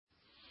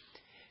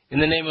In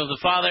the name of the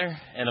Father,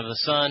 and of the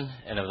Son,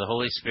 and of the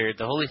Holy Spirit,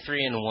 the Holy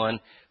Three in One,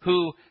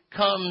 who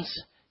comes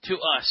to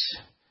us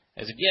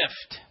as a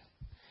gift.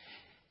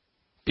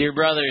 Dear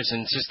brothers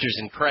and sisters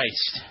in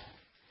Christ,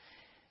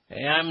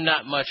 I'm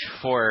not much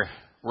for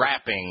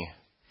rapping.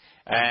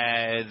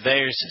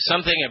 There's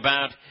something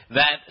about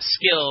that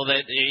skill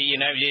that,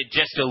 it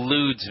just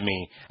eludes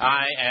me.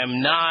 I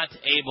am not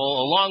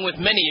able, along with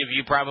many of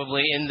you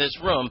probably in this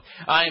room,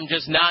 I'm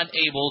just not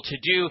able to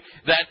do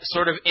that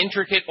sort of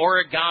intricate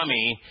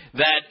origami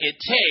that it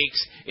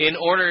takes in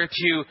order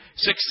to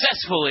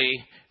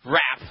successfully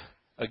wrap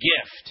a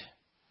gift.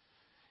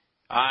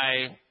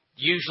 I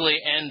usually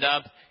end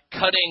up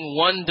cutting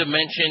one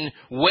dimension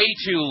way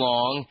too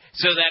long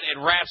so that it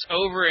wraps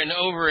over and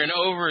over and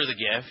over the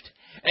gift.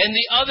 And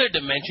the other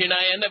dimension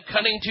I end up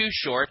cutting too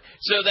short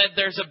so that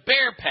there's a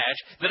bare patch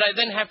that I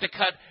then have to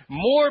cut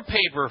more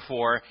paper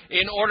for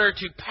in order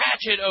to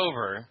patch it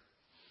over.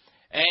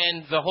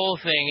 And the whole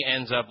thing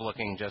ends up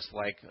looking just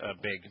like a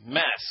big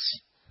mess.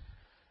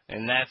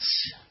 And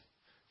that's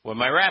what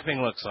my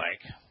wrapping looks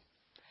like.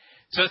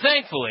 So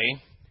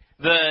thankfully,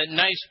 the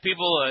nice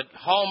people at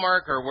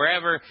Hallmark or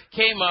wherever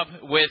came up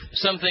with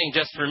something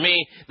just for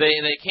me. They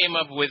came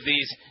up with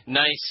these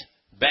nice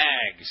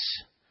bags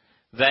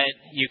that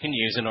you can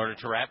use in order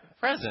to wrap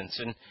presents.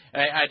 And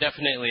I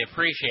definitely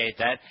appreciate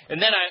that.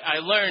 And then I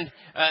learned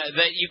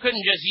that you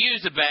couldn't just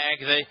use a bag,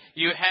 that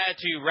you had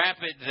to wrap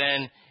it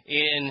then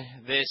in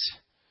this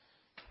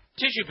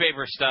tissue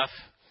paper stuff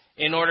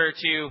in order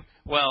to,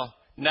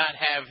 not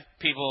have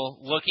people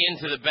look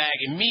into the bag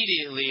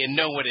immediately and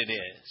know what it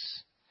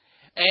is.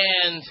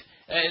 And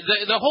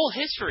the whole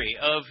history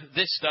of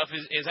this stuff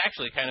is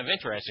actually kind of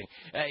interesting.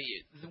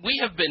 We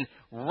have been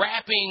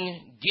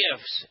wrapping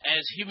gifts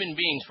as human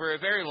beings for a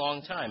very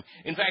long time.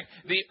 In fact,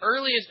 the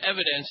earliest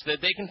evidence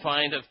that they can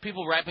find of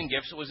people wrapping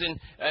gifts was in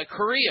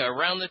Korea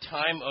around the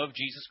time of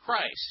Jesus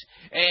Christ.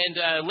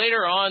 And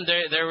later on,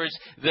 there was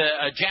the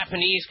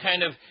Japanese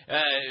kind of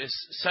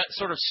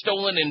sort of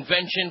stolen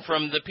invention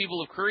from the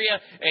people of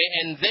Korea,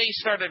 and they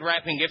started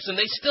wrapping gifts, and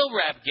they still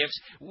wrap gifts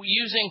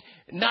using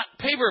not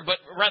paper, but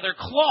rather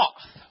cloth.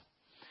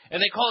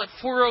 And they call it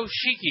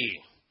furoshiki.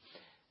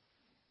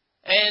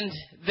 And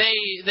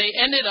they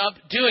ended up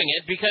doing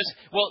it because,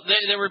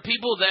 there were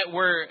people that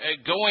were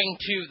going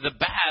to the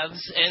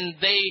baths and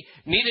they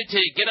needed to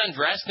get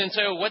undressed. And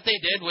so what they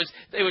did was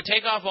they would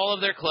take off all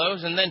of their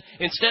clothes, and then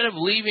instead of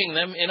leaving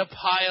them in a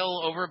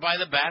pile over by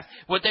the bath,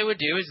 what they would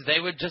do is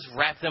they would just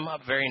wrap them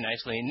up very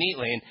nicely and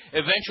neatly. And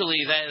eventually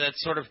that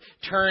sort of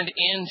turned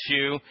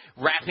into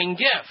wrapping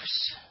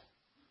gifts.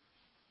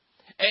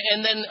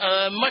 And then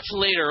much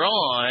later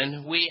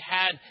on, we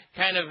had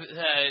kind of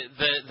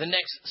the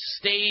next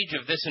stage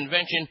of this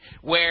invention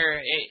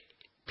where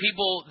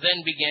people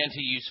then began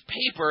to use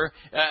paper,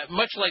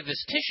 much like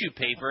this tissue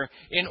paper,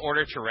 in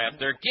order to wrap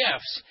their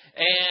gifts.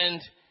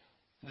 And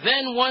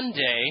then one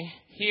day,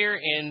 here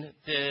in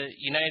the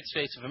United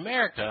States of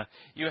America,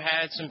 you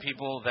had some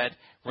people that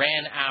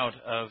ran out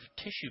of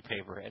tissue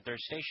paper at their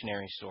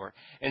stationery store.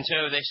 And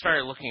so they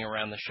started looking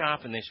around the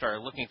shop, and they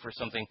started looking for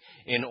something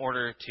in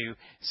order to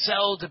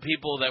sell to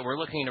people that were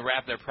looking to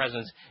wrap their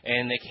presents.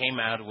 And they came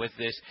out with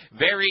this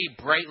very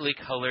brightly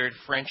colored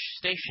French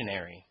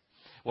stationery.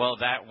 Well,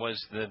 that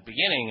was the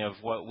beginning of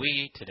what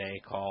we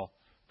today call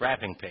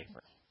wrapping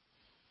paper.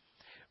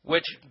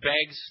 Which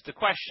begs the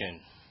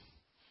question,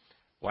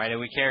 why do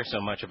we care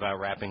so much about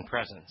wrapping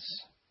presents?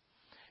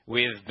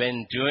 We have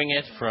been doing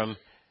it from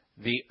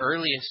the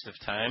earliest of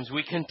times.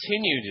 We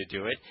continue to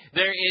do it.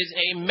 There is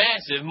a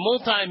massive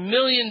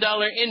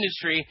multi-million-dollar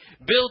industry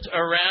built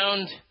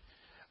around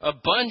a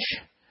bunch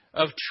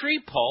of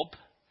tree pulp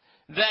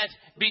that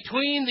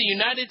between the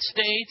United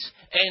States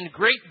and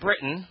Great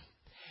Britain,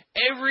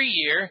 every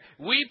year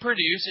we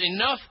produce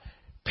enough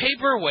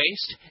paper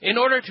waste in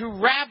order to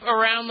wrap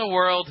around the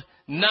world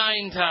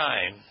 9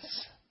 times.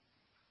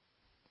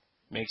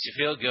 Makes you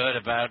feel good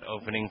about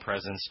opening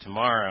presents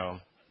tomorrow,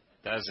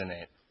 doesn't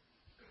it?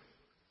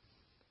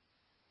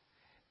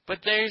 But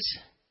there's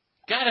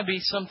got to be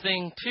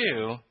something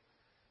to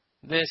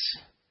this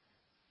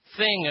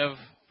thing of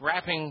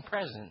wrapping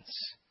presents.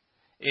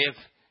 If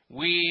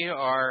we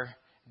are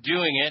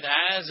doing it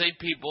as a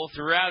people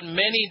throughout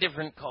many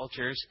different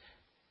cultures,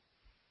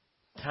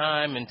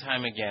 time and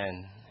time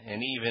again,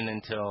 and even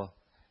until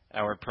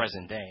our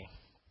present day.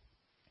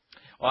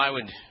 Well, I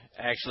would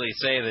actually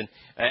say that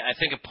I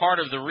think a part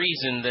of the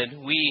reason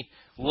that we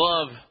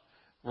love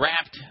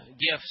wrapped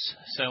gifts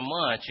so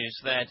much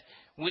is that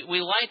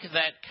we like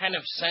that kind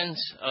of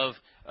sense of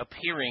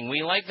appearing.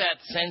 We like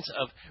that sense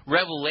of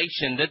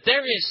revelation, that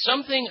there is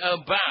something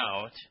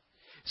about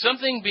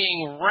something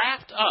being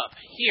wrapped up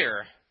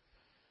here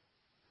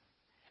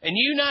and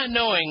you not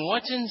knowing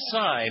what's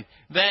inside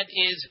that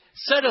is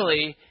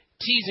subtly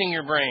teasing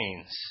your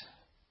brains.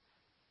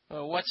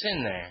 Well, what's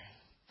in there?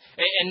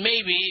 And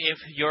maybe if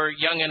you're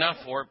young enough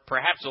or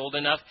perhaps old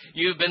enough,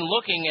 you've been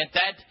looking at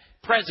that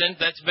present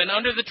that's been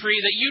under the tree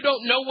that you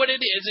don't know what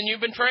it is, and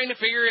you've been trying to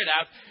figure it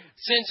out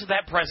since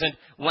that present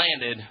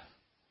landed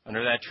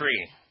under that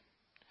tree.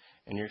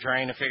 and you're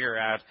trying to figure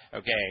out,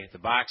 okay, the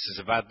box is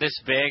about this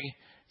big,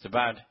 it's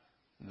about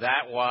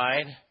that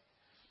wide.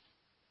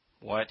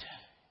 What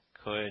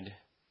could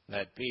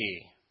that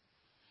be?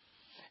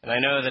 And I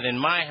know that in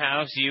my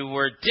house you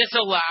were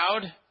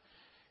disallowed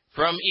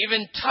from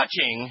even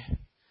touching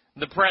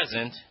the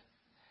present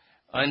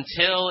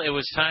until it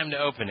was time to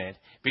open it,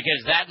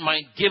 because that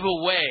might give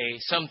away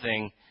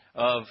something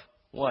of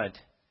what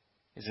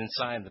is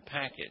inside the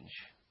package.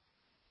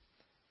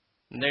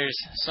 And there's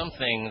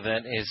something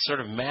that is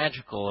sort of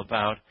magical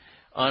about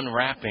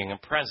unwrapping a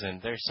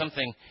present. There's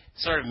something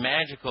sort of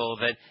magical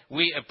that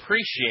we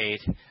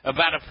appreciate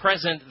about a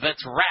present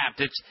that's wrapped.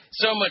 It's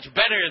so much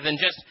better than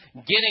just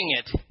getting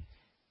it.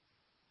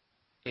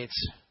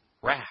 It's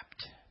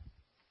wrapped.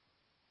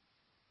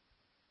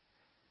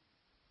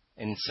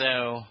 And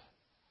so,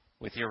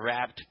 with your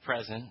wrapped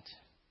present,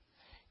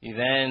 you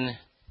then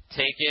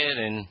take it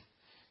and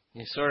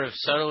you sort of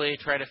subtly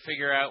try to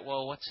figure out,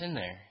 well, what's in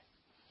there?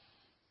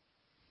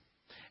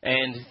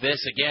 And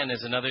this, again,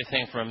 is another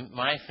thing from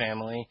my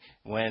family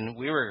when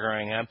we were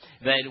growing up,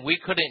 that we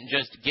couldn't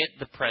just get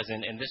the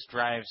present, and this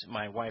drives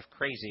my wife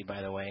crazy,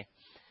 by the way.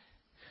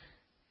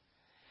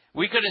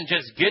 We couldn't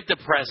just get the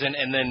present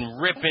and then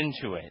rip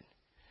into it.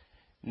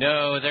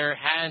 No, there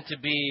had to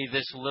be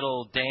this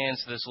little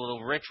dance, this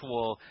little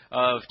ritual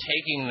of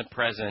taking the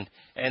present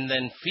and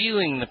then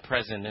feeling the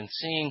present and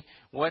seeing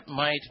what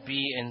might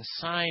be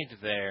inside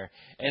there,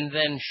 and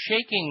then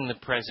shaking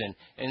the present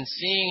and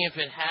seeing if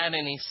it had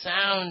any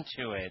sound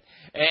to it,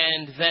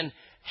 and then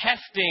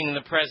hefting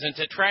the present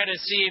to try to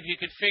see if you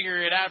could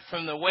figure it out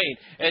from the weight.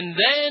 And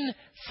then,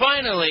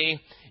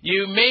 finally,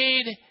 you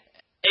made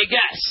a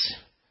guess,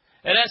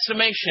 an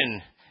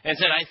estimation, and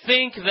said, I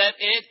think that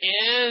it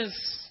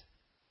is...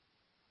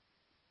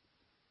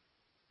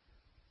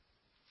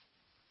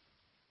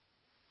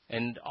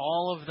 And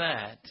all of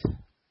that,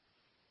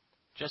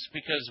 just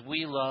because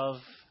we love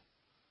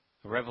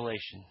a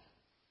revelation.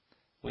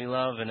 We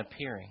love an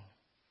appearing.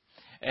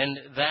 And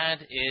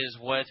that is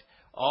what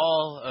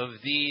all of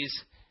these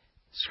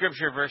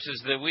Scripture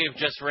verses that we have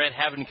just read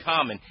have in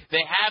common.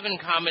 They have in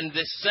common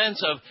this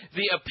sense of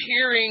the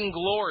appearing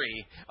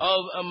glory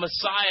of a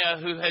Messiah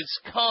who has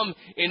come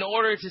in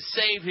order to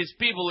save his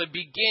people. It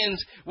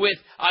begins with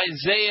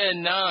Isaiah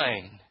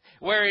 9.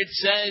 Where it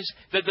says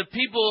that the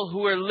people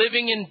who are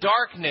living in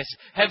darkness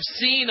have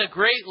seen a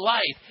great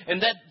light,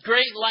 and that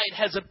great light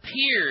has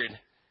appeared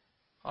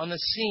on the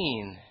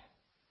scene.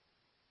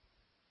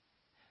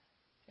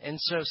 And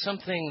so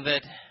something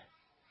that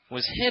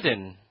was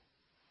hidden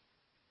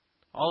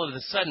all of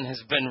a sudden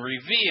has been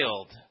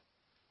revealed.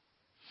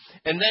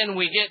 And then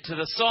we get to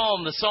the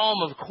psalm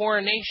of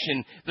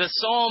coronation, the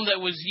psalm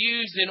that was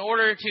used in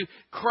order to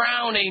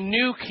crown a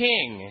new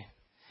king.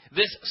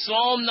 This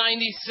Psalm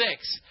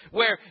 96,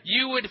 where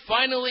you would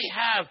finally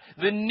have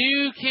the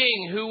new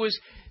king who was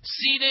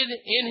seated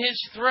in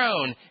his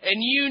throne, and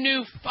you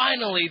knew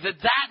finally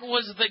that that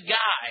was the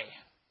guy.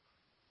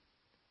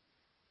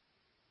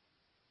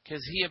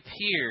 Because he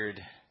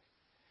appeared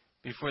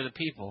before the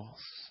peoples.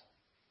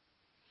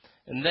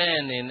 And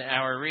then in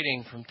our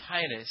reading from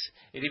Titus,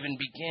 it even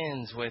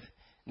begins with,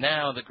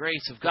 now the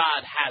grace of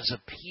God has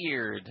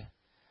appeared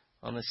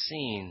on the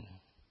scene.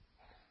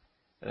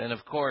 And then,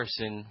 of course,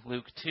 in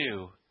Luke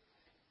 2,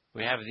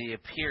 we have the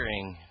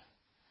appearing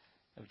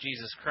of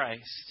Jesus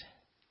Christ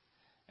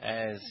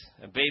as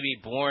a baby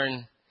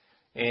born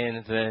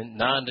in the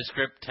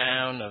nondescript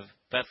town of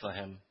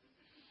Bethlehem,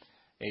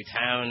 a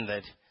town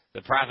that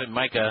the prophet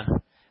Micah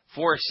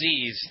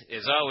foresees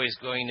is always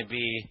going to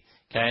be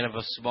kind of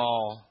a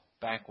small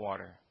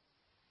backwater.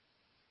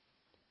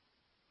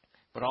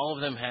 But all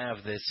of them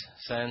have this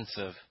sense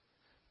of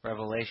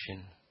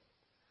revelation,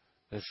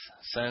 this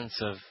sense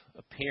of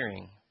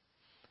appearing.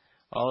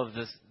 All of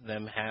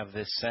them have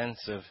this sense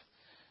of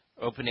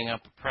opening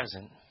up a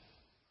present.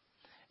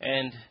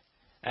 And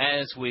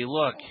as we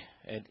look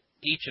at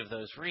each of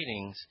those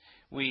readings,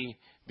 we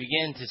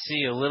begin to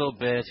see a little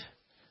bit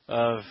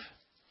of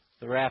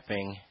the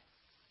wrapping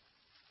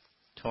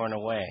torn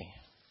away.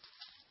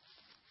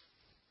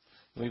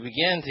 We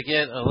begin to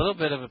get a little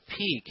bit of a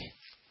peek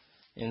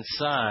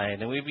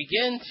inside, and we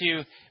begin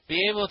to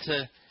be able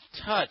to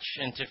touch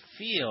and to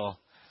feel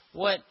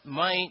what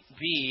might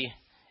be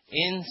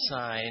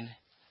inside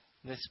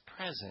this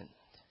present.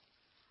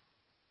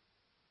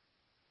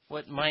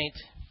 What might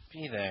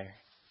be there?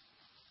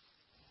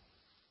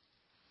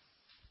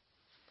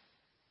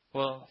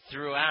 Well,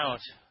 throughout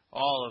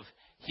all of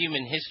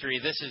human history,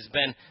 this has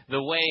been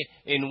the way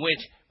in which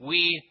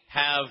we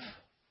have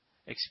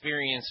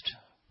experienced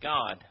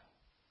God.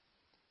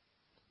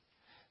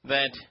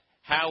 That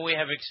how we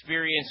have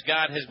experienced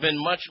God has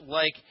been much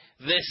like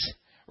this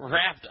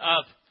wrapped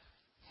up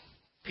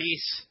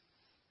piece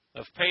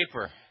of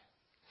paper.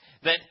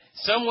 That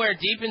somewhere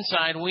deep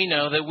inside we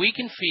know that we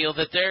can feel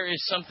that there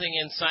is something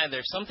inside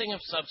there, something of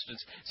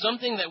substance,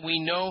 something that we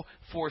know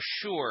for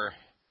sure.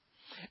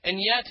 And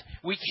yet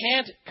we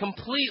can't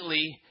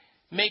completely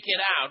make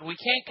it out. We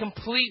can't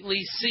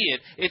completely see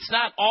it. It's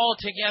not all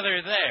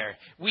together there.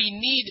 We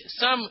need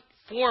some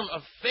form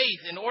of faith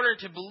in order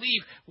to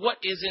believe what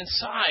is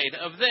inside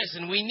of this.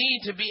 And we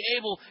need to be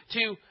able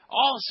to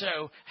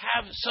also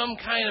have some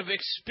kind of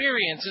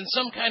experience and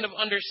some kind of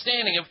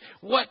understanding of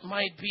what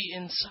might be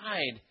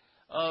inside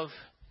of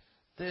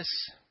this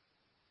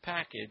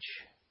package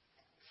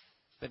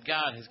that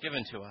God has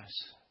given to us.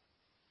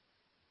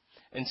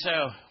 And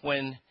so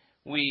when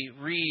we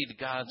read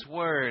God's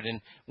Word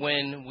and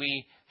when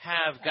we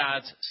have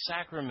God's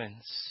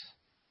sacraments,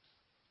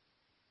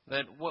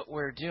 that what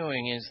we're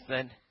doing is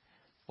that,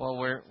 well,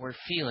 we're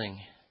feeling.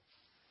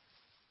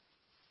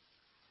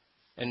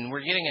 And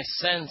we're getting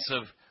a sense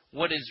of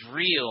what is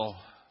real,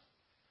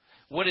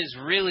 what is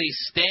really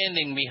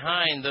standing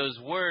behind those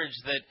words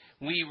that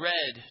we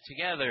read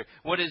together,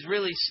 what is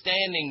really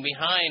standing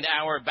behind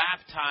our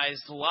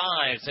baptized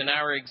lives and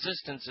our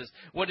existences,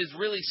 what is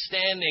really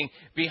standing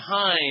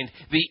behind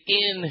the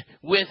in,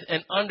 with,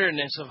 and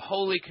underness of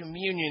Holy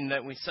Communion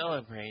that we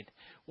celebrate,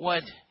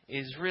 what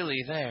is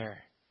really there.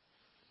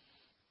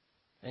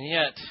 And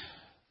yet,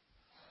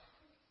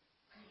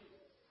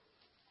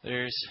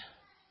 there's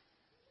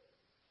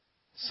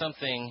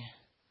something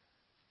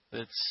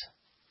that's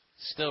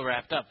still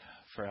wrapped up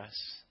for us.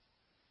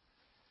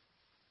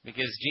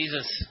 Because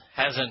Jesus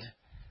hasn't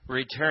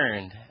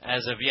returned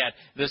as of yet.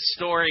 The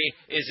story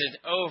isn't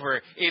over.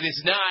 It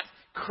is not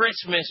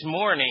Christmas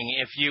morning,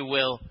 if you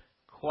will,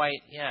 quite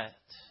yet.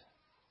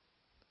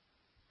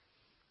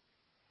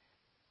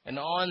 And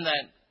on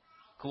that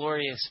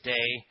glorious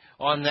day,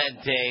 on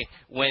that day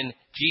when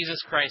Jesus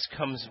Christ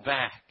comes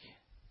back,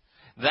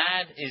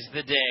 that is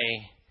the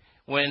day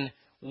when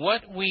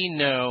what we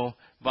know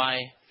by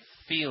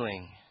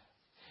feeling,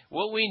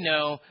 what we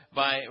know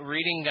by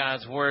reading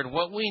God's Word,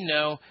 what we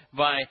know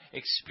by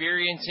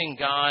experiencing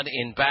God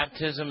in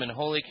baptism and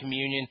Holy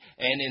Communion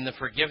and in the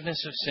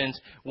forgiveness of sins,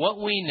 what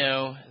we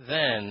know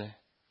then,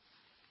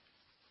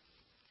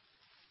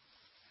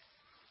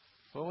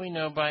 what we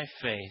know by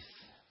faith,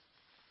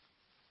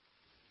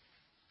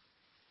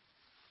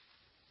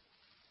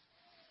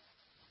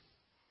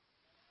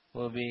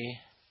 will be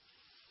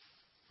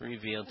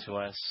revealed to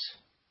us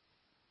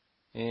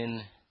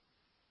in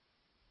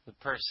the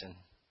person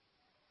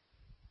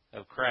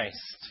of Christ.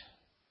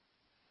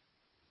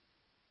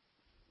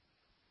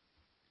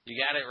 You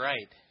got it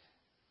right.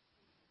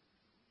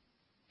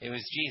 It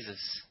was Jesus.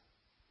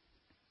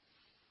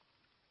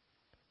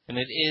 And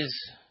it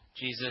is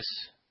Jesus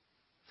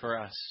for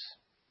us.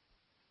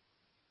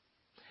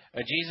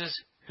 A Jesus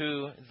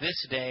who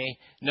this day,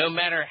 no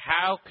matter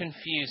how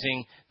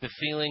confusing the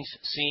feelings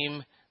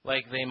seem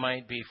like they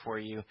might be for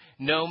you,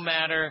 no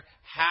matter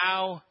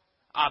how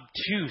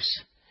obtuse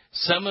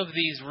some of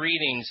these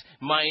readings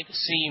might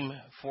seem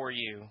for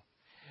you,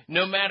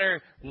 no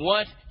matter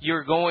what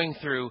you're going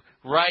through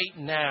right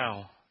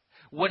now,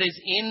 what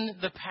is in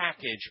the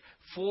package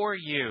for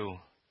you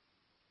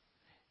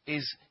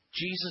is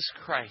Jesus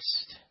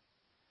Christ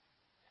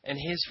and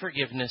His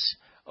forgiveness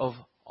of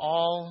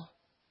all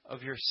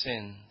of your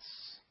sins,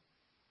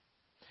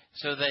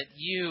 so that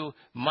you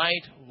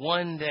might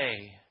one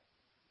day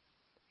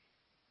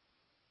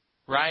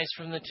rise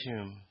from the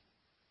tomb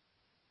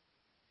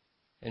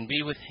and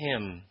be with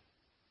Him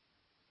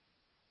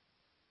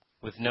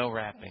with no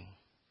wrapping.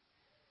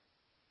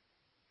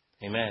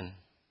 Amen.